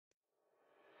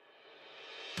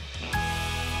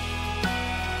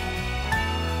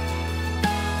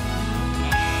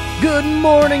Good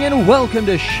morning and welcome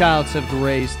to Shouts of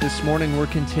Grace. This morning we're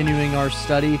continuing our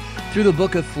study through the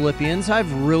book of Philippians.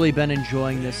 I've really been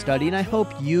enjoying this study and I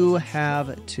hope you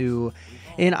have too.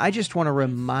 And I just want to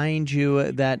remind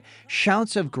you that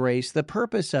Shouts of Grace, the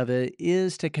purpose of it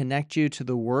is to connect you to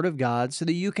the Word of God so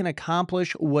that you can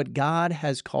accomplish what God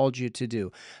has called you to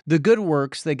do. The good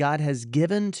works that God has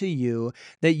given to you,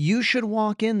 that you should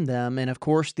walk in them. And of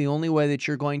course, the only way that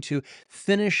you're going to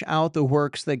finish out the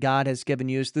works that God has given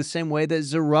you is the same way that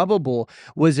Zerubbabel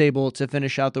was able to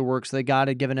finish out the works that God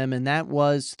had given him, and that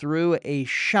was through a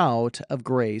shout of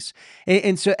grace.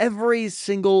 And so every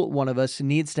single one of us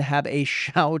needs to have a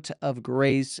shout of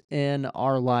grace in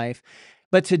our life.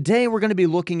 But today we're going to be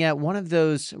looking at one of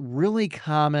those really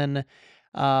common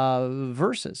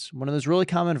verses, one of those really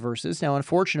common verses. Now,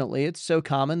 unfortunately, it's so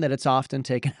common that it's often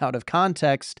taken out of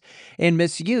context and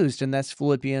misused, and that's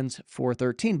Philippians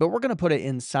 4:13. But we're going to put it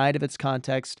inside of its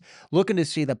context, looking to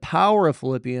see the power of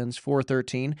Philippians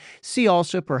 4:13, see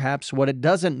also perhaps what it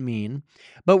doesn't mean,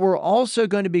 but we're also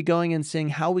going to be going and seeing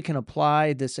how we can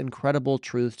apply this incredible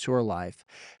truth to our life.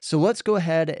 So let's go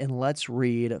ahead and let's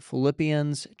read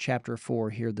Philippians chapter 4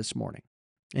 here this morning.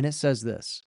 And it says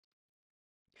this: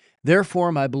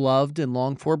 "Therefore, my beloved and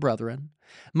longed-for brethren,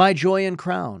 my joy and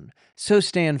crown, so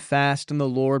stand fast in the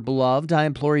Lord, beloved. I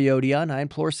implore Euodia and I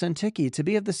implore Syntyche to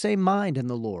be of the same mind in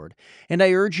the Lord. And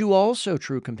I urge you also,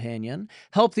 true companion,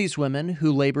 help these women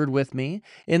who labored with me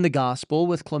in the gospel,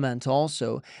 with Clement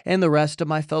also, and the rest of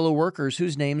my fellow workers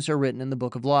whose names are written in the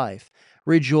book of life.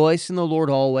 Rejoice in the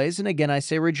Lord always, and again I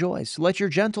say rejoice. Let your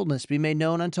gentleness be made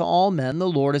known unto all men. The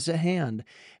Lord is at hand.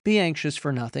 Be anxious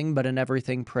for nothing, but in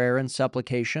everything prayer and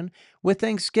supplication, with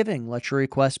thanksgiving let your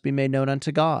requests be made known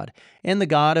unto God. And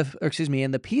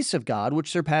the peace of God,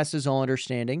 which surpasses all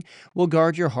understanding, will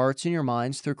guard your hearts and your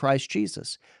minds through Christ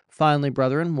Jesus. Finally,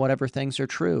 brethren, whatever things are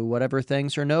true, whatever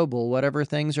things are noble, whatever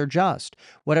things are just,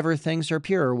 whatever things are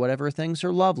pure, whatever things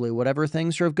are lovely, whatever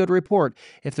things are of good report,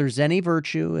 if there's any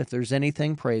virtue, if there's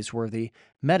anything praiseworthy,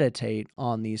 meditate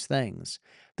on these things.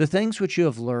 The things which you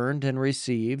have learned and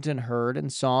received and heard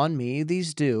and saw in me,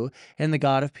 these do, and the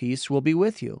God of peace will be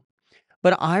with you.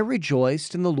 But I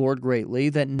rejoiced in the Lord greatly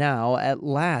that now at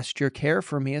last your care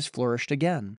for me has flourished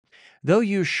again. Though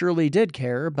you surely did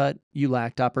care, but you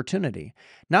lacked opportunity.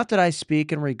 Not that I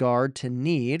speak in regard to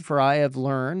need, for I have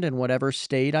learned in whatever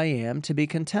state I am to be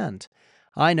content.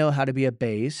 I know how to be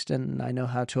abased, and I know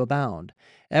how to abound.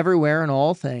 Everywhere in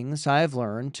all things I have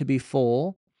learned to be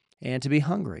full and to be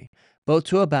hungry, both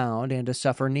to abound and to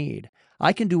suffer need.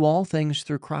 I can do all things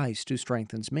through Christ who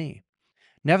strengthens me.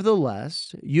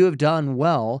 Nevertheless, you have done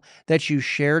well that you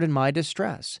shared in my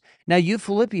distress. Now you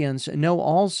Philippians know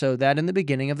also that in the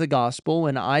beginning of the gospel,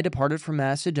 when I departed from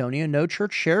Macedonia, no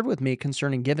church shared with me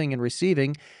concerning giving and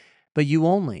receiving, but you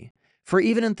only. For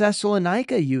even in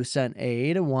Thessalonica you sent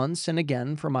aid once and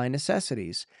again for my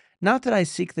necessities. Not that I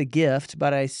seek the gift,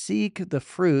 but I seek the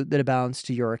fruit that abounds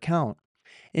to your account.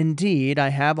 Indeed, I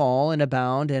have all and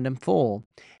abound and am full,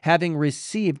 having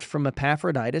received from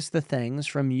Epaphroditus the things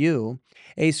from you,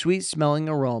 a sweet-smelling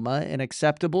aroma, an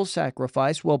acceptable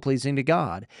sacrifice, well-pleasing to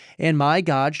God. And my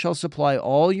God shall supply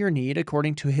all your need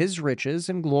according to his riches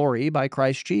and glory by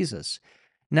Christ Jesus.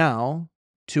 Now,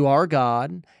 to our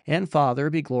God and Father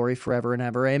be glory forever and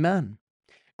ever. Amen.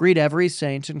 Greet every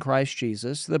saint in Christ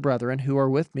Jesus. The brethren who are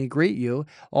with me greet you.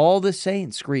 All the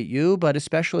saints greet you, but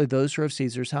especially those who are of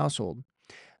Caesar's household.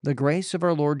 The grace of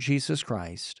our Lord Jesus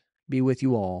Christ be with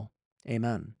you all.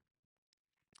 Amen.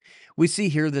 We see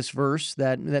here this verse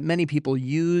that many people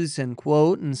use and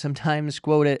quote, and sometimes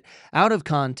quote it out of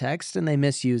context, and they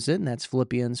misuse it, and that's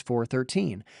Philippians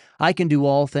 4:13. I can do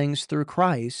all things through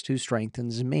Christ who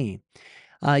strengthens me.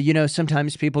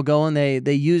 Sometimes people go and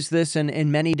they use this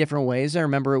in many different ways. I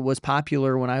remember it was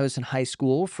popular when I was in high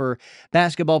school for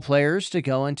basketball players to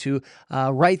go and to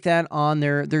write that on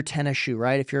their tennis shoe,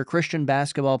 right? If you're a Christian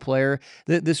basketball player,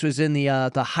 this was in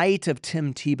the height of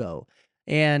Tim Tebow.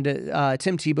 And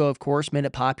Tim Tebow, of course, made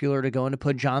it popular to go and to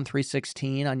put John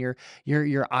 3:16 on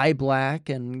your eye black,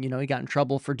 and he got in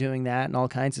trouble for doing that and all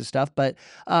kinds of stuff. But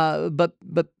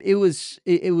it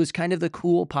was kind of the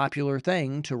cool, popular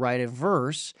thing to write a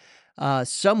verse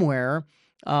somewhere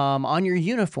on your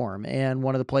uniform, and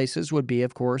one of the places would be,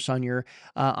 of course, on your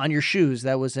shoes.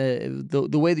 That was the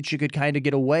way that you could kind of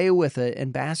get away with it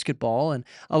in basketball, and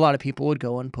a lot of people would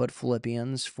go and put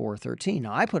Philippians 4:13.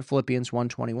 Now, I put Philippians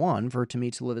 1:21, for to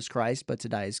me to live is Christ, but to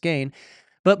die is gain.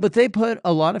 But they put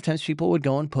a lot of times people would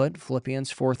go and put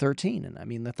Philippians 4:13, and I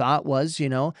mean the thought was,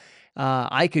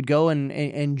 I could go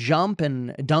and jump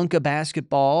and dunk a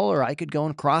basketball, or I could go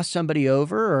and cross somebody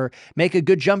over, or make a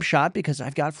good jump shot because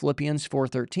I've got Philippians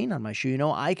 4:13 on my shoe.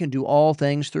 I can do all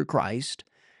things through Christ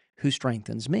who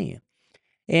strengthens me.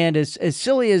 And as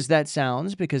silly as that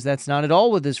sounds, because that's not at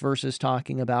all what this verse is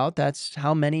talking about, that's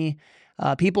how many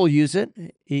people use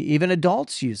it. Even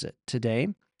adults use it today,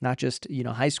 not just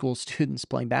high school students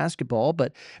playing basketball,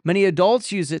 but many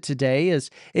adults use it today as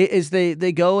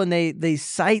they go and they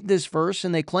cite this verse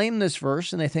and they claim this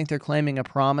verse and they think they're claiming a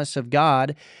promise of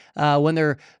God when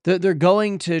they're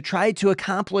going to try to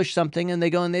accomplish something, and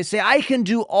they go and they say, "I can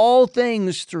do all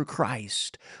things through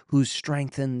Christ who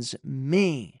strengthens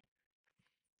me."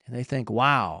 And they think,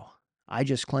 wow, I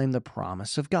just claimed the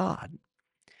promise of God.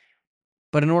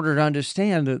 But in order to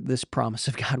understand this promise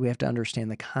of God, we have to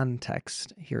understand the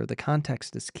context here. The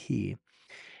context is key,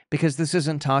 because this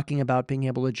isn't talking about being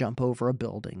able to jump over a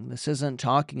building. This isn't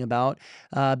talking about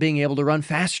being able to run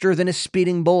faster than a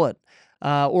speeding bullet.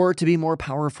 Or to be more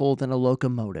powerful than a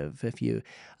locomotive. If you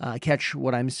catch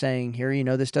what I'm saying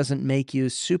here, this doesn't make you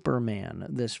Superman,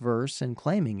 this verse, and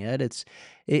claiming it.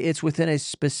 It's within a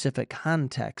specific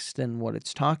context and what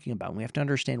it's talking about. And we have to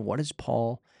understand, what is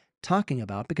Paul talking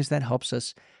about, because that helps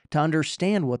us to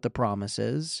understand what the promise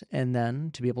is and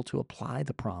then to be able to apply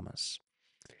the promise.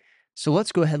 So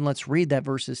let's go ahead and let's read that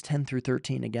verses 10 through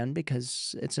 13 again,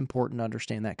 because it's important to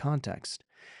understand that context.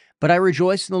 "But I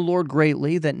rejoice in the Lord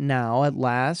greatly that now, at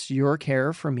last, your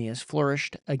care for me has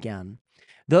flourished again.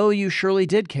 Though you surely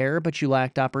did care, but you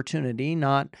lacked opportunity,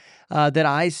 not that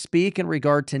I speak in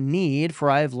regard to need,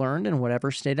 for I have learned in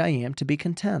whatever state I am to be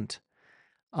content.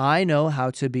 I know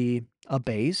how to be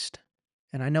abased,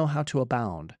 and I know how to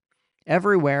abound.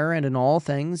 Everywhere and in all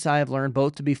things I have learned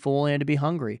both to be full and to be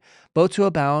hungry, both to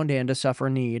abound and to suffer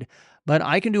need. But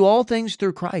I can do all things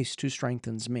through Christ who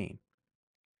strengthens me."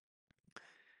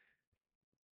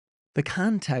 The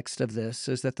context of this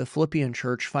is that the Philippian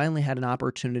church finally had an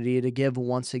opportunity to give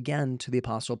once again to the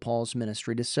Apostle Paul's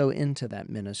ministry, to sow into that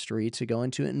ministry, to go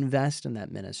into invest in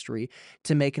that ministry,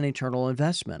 to make an eternal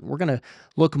investment. We're going to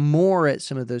look more at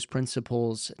some of those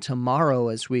principles tomorrow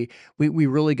as we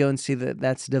really go and see that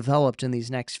that's developed in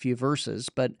these next few verses.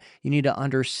 But you need to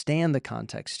understand the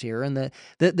context here. And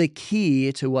the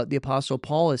key to what the Apostle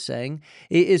Paul is saying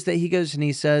is that he goes and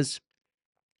he says,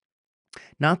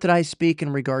 "Not that I speak in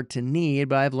regard to need,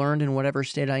 but I've learned in whatever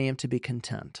state I am to be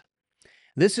content."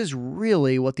 This is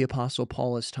really what the Apostle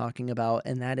Paul is talking about,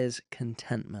 and that is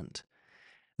contentment.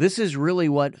 This is really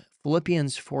what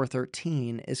Philippians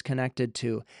 4:13 is connected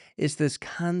to, is this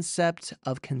concept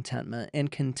of contentment.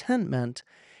 And contentment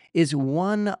is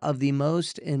one of the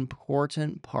most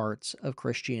important parts of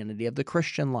Christianity, of the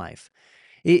Christian life.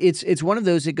 It's one of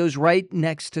those that goes right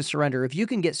next to surrender. If you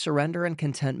can get surrender and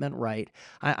contentment right,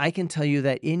 I can tell you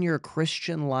that in your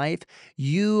Christian life,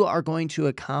 you are going to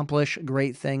accomplish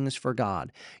great things for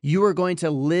God. You are going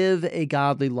to live a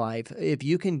godly life if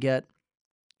you can get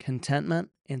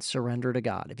contentment and surrender to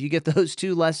God. If you get those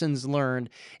two lessons learned,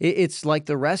 it's like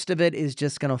the rest of it is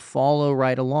just going to follow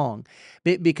right along,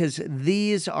 because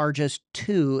these are just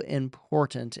two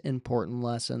important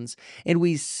lessons. And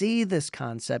we see this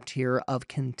concept here of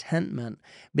contentment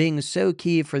being so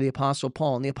key for the Apostle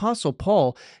Paul. And the Apostle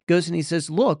Paul goes and he says,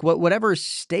 look, whatever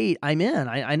state I'm in,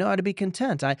 I know how to be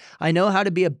content. I know how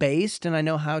to be abased, and I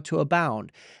know how to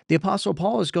abound. The Apostle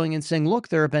Paul is going and saying, look,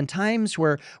 there have been times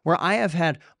where I have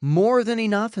had more than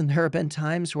enough, and there have been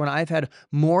times when I've had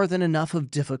more than enough of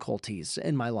difficulties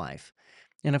in my life.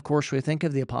 And of course, we think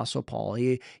of the Apostle Paul.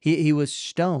 He was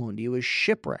stoned. He was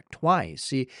shipwrecked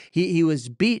twice. He was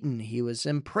beaten. He was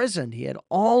imprisoned. He had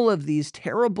all of these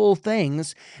terrible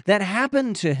things that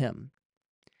happened to him.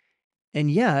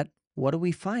 And yet, what do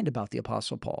we find about the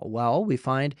Apostle Paul? Well, we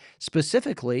find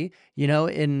specifically,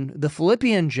 in the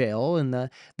Philippian jail, in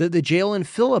the jail in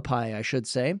Philippi, I should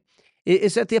say,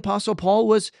 is that the Apostle Paul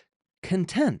was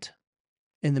content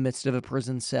in the midst of a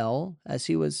prison cell as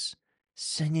he was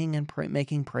singing and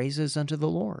making praises unto the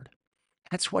Lord.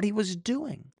 That's what he was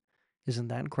doing. Isn't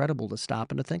that incredible to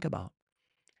stop and to think about?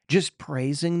 Just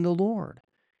praising the Lord.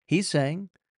 He's saying,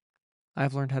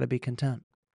 I've learned how to be content.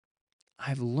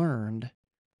 I've learned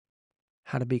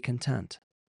how to be content.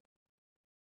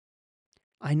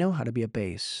 I know how to be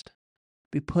abased,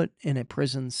 be put in a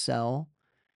prison cell,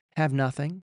 have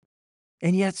nothing,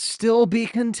 and yet still be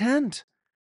content.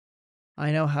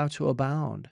 I know how to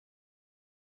abound,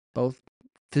 both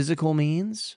physical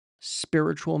means,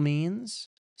 spiritual means,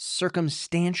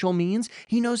 circumstantial means.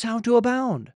 He knows how to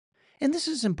abound. And this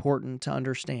is important to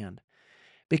understand,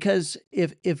 because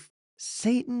if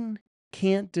Satan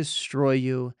can't destroy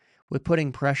you with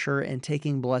putting pressure and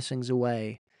taking blessings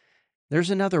away.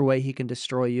 There's another way he can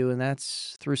destroy you, and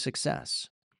that's through success.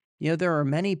 There are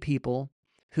many people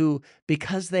who,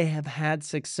 because they have had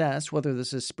success, whether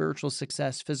this is spiritual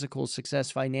success, physical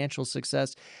success, financial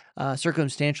success,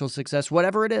 circumstantial success,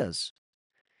 whatever it is,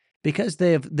 because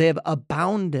they have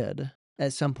abounded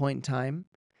at some point in time,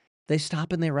 they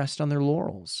stop and they rest on their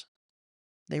laurels.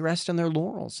 They rest on their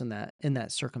laurels in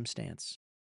that circumstance.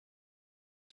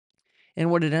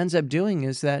 And what it ends up doing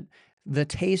is that the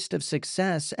taste of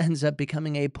success ends up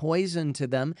becoming a poison to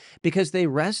them because they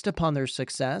rest upon their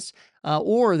success,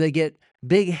 or they get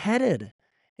big-headed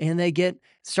and they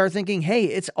start thinking, "Hey,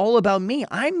 it's all about me.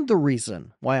 I'm the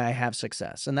reason why I have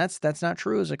success." And that's not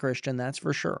true as a Christian, that's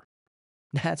for sure.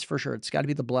 That's for sure. It's got to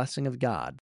be the blessing of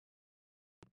God.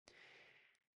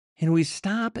 And we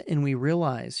stop and we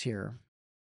realize here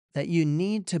that you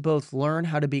need to both learn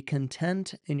how to be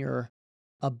content in your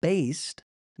abased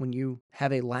when you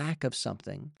have a lack of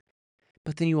something,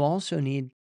 but then you also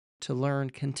need to learn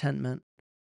contentment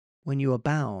when you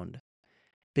abound.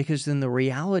 Because then the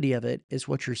reality of it is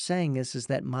what you're saying is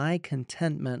that my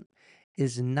contentment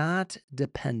is not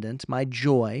dependent, my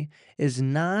joy is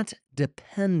not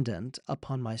dependent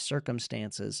upon my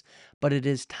circumstances, but it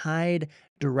is tied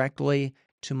directly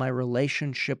to my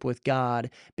relationship with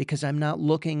God, because I'm not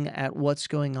looking at what's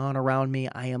going on around me.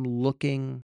 I am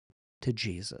looking to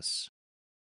Jesus.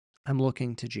 I'm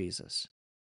looking to Jesus.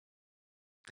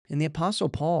 And the Apostle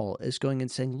Paul is going and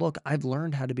saying, look, I've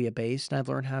learned how to be abased and I've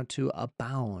learned how to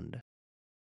abound,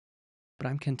 but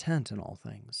I'm content in all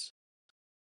things.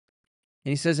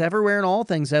 And he says, everywhere in all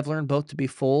things I've learned both to be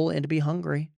full and to be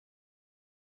hungry,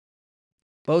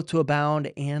 both to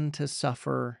abound and to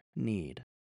suffer need.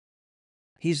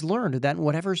 He's learned that in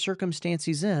whatever circumstance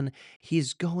he's in,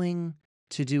 he's going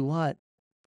to do what?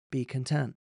 Be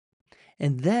content.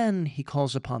 And then he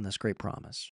calls upon this great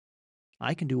promise.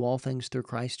 I can do all things through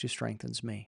Christ who strengthens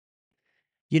me.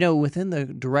 Within the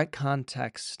direct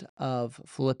context of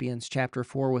Philippians chapter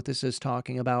 4, what this is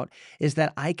talking about is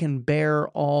that I can bear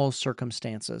all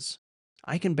circumstances.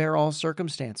 I can bear all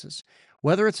circumstances,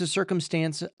 whether it's a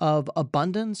circumstance of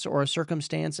abundance or a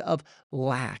circumstance of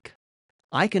lack.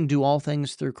 I can do all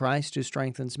things through Christ who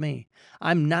strengthens me.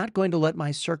 I'm not going to let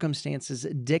my circumstances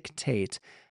dictate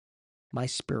my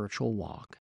spiritual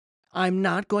walk. I'm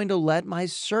not going to let my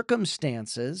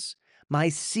circumstances, my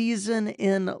season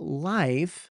in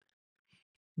life,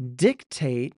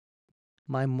 dictate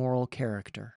my moral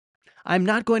character. I'm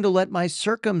not going to let my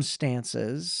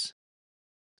circumstances,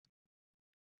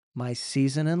 my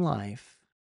season in life,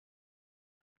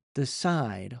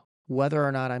 decide whether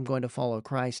or not I'm going to follow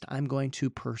Christ. I'm going to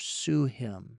pursue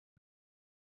him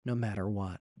no matter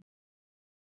what.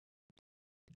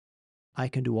 I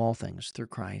can do all things through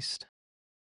Christ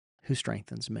who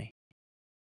strengthens me.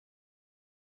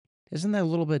 Isn't that a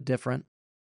little bit different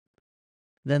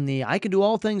than I can do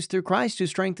all things through Christ who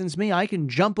strengthens me? I can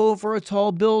jump over a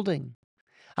tall building.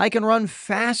 I can run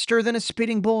faster than a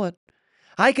speeding bullet.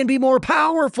 I can be more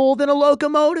powerful than a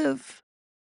locomotive.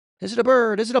 Is it a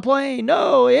bird? Is it a plane?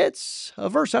 No, it's a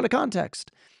verse out of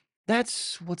context.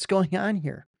 That's what's going on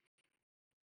here.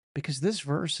 Because this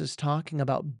verse is talking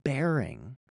about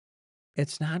bearing.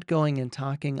 It's not going and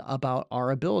talking about our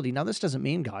ability. Now, this doesn't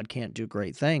mean God can't do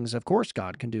great things. Of course,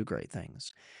 God can do great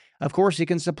things. Of course, he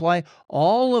can supply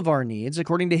all of our needs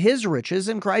according to his riches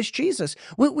in Christ Jesus.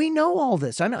 We know all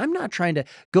this. I'm not trying to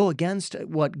go against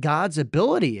what God's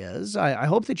ability is. I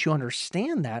hope that you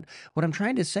understand that. What I'm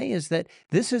trying to say is that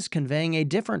this is conveying a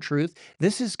different truth.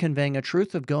 This is conveying a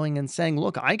truth of going and saying,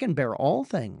 look, I can bear all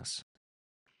things.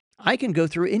 I can go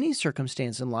through any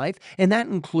circumstance in life, and that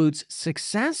includes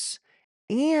success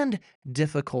and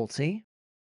difficulty,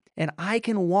 and I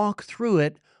can walk through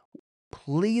it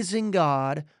pleasing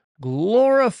God,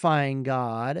 glorifying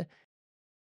God,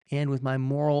 and with my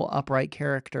moral upright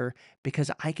character,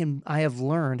 because I have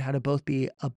learned how to both be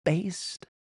abased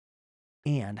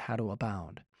and how to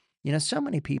abound. So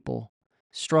many people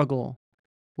struggle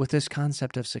with this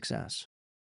concept of success.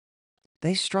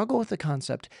 They struggle with the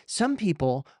concept. Some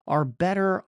people are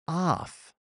better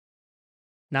off.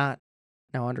 Now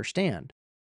understand,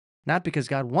 not because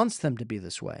God wants them to be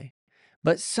this way,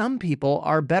 but some people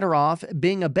are better off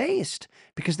being abased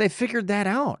because they figured that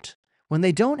out when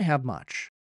they don't have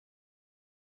much,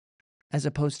 as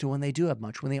opposed to when they do have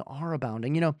much, when they are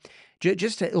abounding.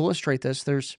 Just to illustrate this,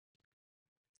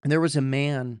 there was a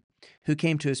man who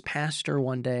came to his pastor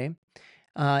one day,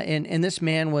 and this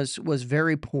man was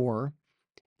very poor,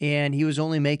 and he was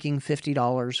only making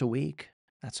 $50 a week.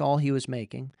 That's all he was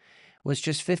making. was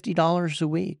just $50 a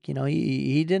week.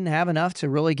 He didn't have enough to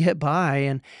really get by.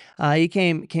 And he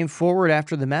came forward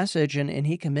after the message, and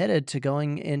he committed to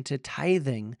going into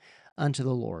tithing unto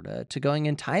the Lord, to going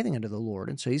in tithing unto the Lord.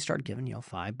 And so he started giving,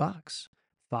 $5.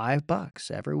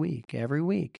 $5 every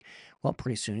week. Well,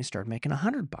 pretty soon he started making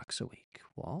 $100 a week.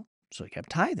 Well, so he kept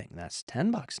tithing. That's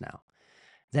 $10 now.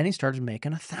 Then he started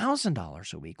making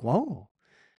 $1,000 a week. Whoa,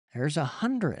 there's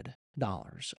 $100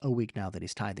 a week now that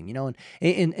he's tithing,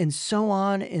 and so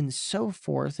on and so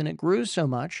forth. And it grew so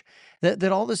much that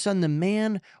all of a sudden the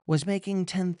man was making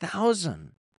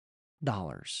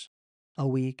 $10,000 a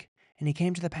week. And he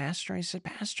came to the pastor and he said,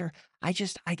 "Pastor, I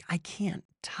can't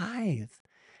tithe.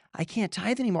 I can't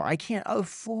tithe anymore. I can't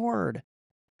afford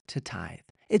to tithe.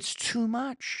 It's too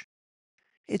much.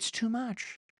 It's too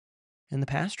much." And the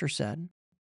pastor said,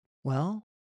 "Well,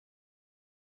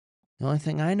 the only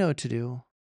thing I know to do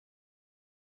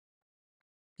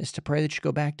is to pray that you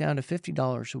go back down to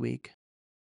 $50 a week,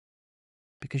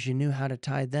 because you knew how to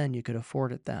tithe then, you could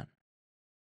afford it then."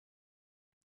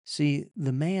 See,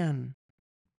 the man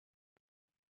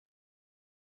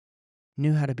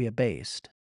knew how to be abased,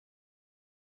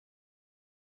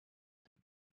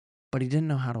 but he didn't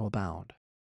know how to abound.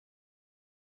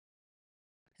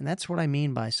 And that's what I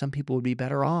mean by some people would be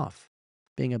better off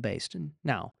being abased. And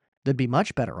now, they'd be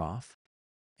much better off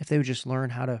if they would just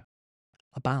learn how to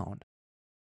abound.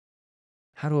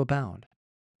 How to abound.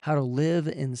 How to live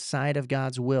inside of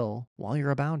God's will while you're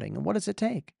abounding. And what does it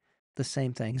take? The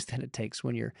same things that it takes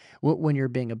when you're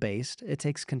being abased. It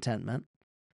takes contentment,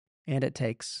 and it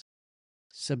takes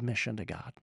submission to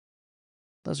God.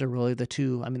 Those are really the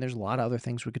two. There's a lot of other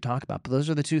things we could talk about, but those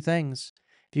are the two things.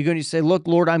 If you're going to say, "Look,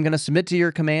 Lord, I'm going to submit to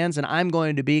your commands, and I'm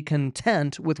going to be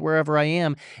content with wherever I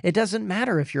am," it doesn't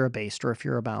matter if you're abased or if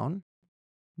you're abounding,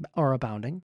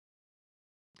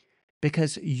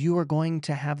 because you are going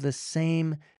to have the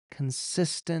same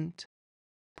consistent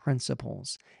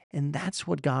principles. And that's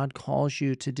what God calls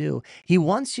you to do. He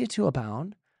wants you to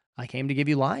abound. I came to give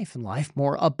you life, and life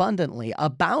more abundantly,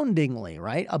 aboundingly,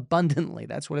 right? Abundantly.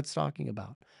 That's what it's talking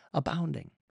about.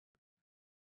 Abounding.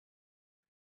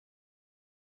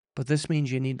 But this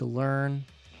means you need to learn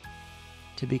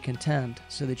to be content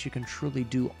so that you can truly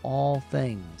do all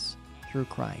things through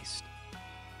Christ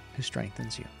who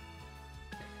strengthens you.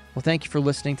 Well, thank you for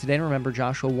listening today. And remember,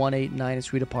 Joshua 1:8-9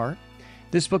 is read apart.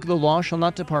 "This book of the law shall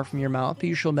not depart from your mouth, but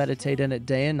you shall meditate in it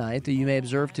day and night, that you may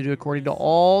observe to do according to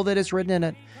all that is written in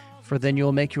it. For then you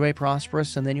will make your way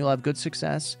prosperous, and then you'll have good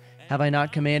success. Have I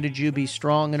not commanded you? Be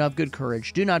strong and of good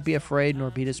courage. Do not be afraid, nor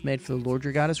be dismayed, for the Lord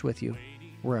your God is with you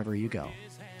wherever you go."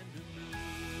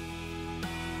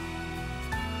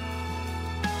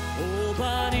 Oh,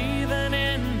 but even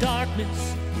in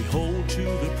darkness, we hold to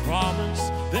the promise.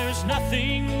 There's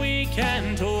nothing we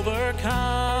can't overcome.